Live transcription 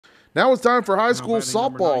Now it's time for high school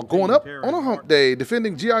softball, going up on a hump day.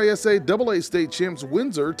 Defending GISA AA state champs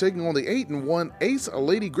Windsor taking on the 8-1 Ace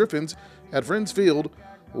Lady Griffins at Friends Field.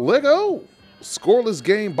 Lego! Scoreless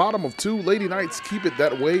game, bottom of 2. Lady Knights keep it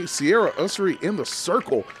that way. Sierra Ussery in the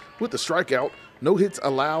circle with the strikeout. No hits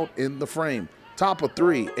allowed in the frame. Top of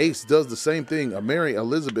 3, Ace does the same thing. Mary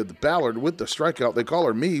Elizabeth Ballard with the strikeout. They call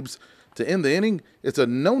her Meebs. To end the inning, it's a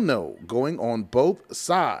no-no going on both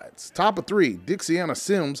sides. Top of 3, Dixiana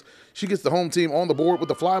Sims. She gets the home team on the board with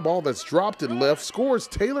the fly ball that's dropped and left. Scores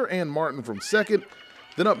Taylor Ann Martin from second.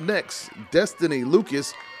 Then up next, Destiny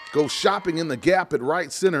Lucas goes shopping in the gap at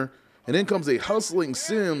right center. And in comes a hustling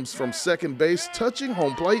Sims from second base, touching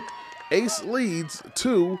home plate. Ace leads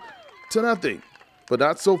 2-0. But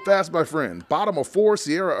not so fast, my friend. Bottom of 4,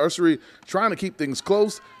 Sierra Ussery trying to keep things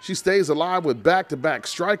close. She stays alive with back-to-back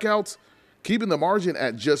strikeouts, keeping the margin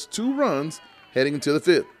at just 2 runs heading into the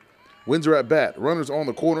 5th. Windsor at bat, runners on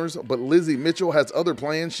the corners, but Lizzie Mitchell has other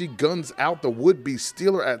plans. She guns out the would-be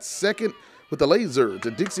stealer at second with a laser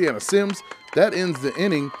to Dixiana Sims. That ends the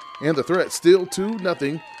inning, and the threat still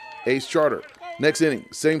 2-0 Ace Charter. Next inning,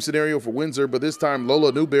 same scenario for Windsor, but this time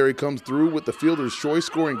Lola Newberry comes through with the fielder's choice,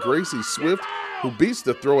 scoring Gracie Swift, who beats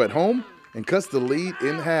the throw at home and cuts the lead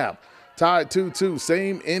in half. Tied 2-2,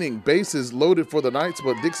 same inning, bases loaded for the Knights,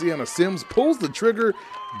 but Dixiana Sims pulls the trigger,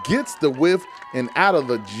 gets the whiff, and out of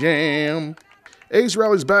the jam. Ace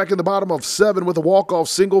rallies back in the bottom of 7 with a walk-off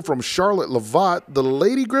single from Charlotte Lavatte. The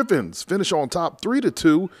Lady Griffins finish on top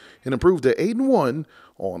 3-2 and improve to 8-1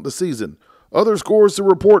 on the season. Other scores to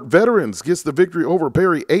report: Veterans gets the victory over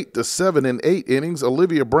Perry 8-7 in 8 innings.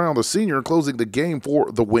 Olivia Brown, the senior, closing the game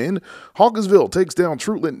for the win. Hawkinsville takes down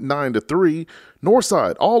Trutland 9-3.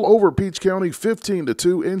 Northside all over Peach County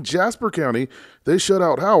 15-2. In Jasper County, they shut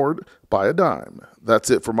out Howard by a dime. That's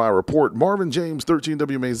it for my report. Marvin James, 13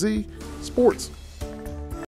 WMAZ Sports.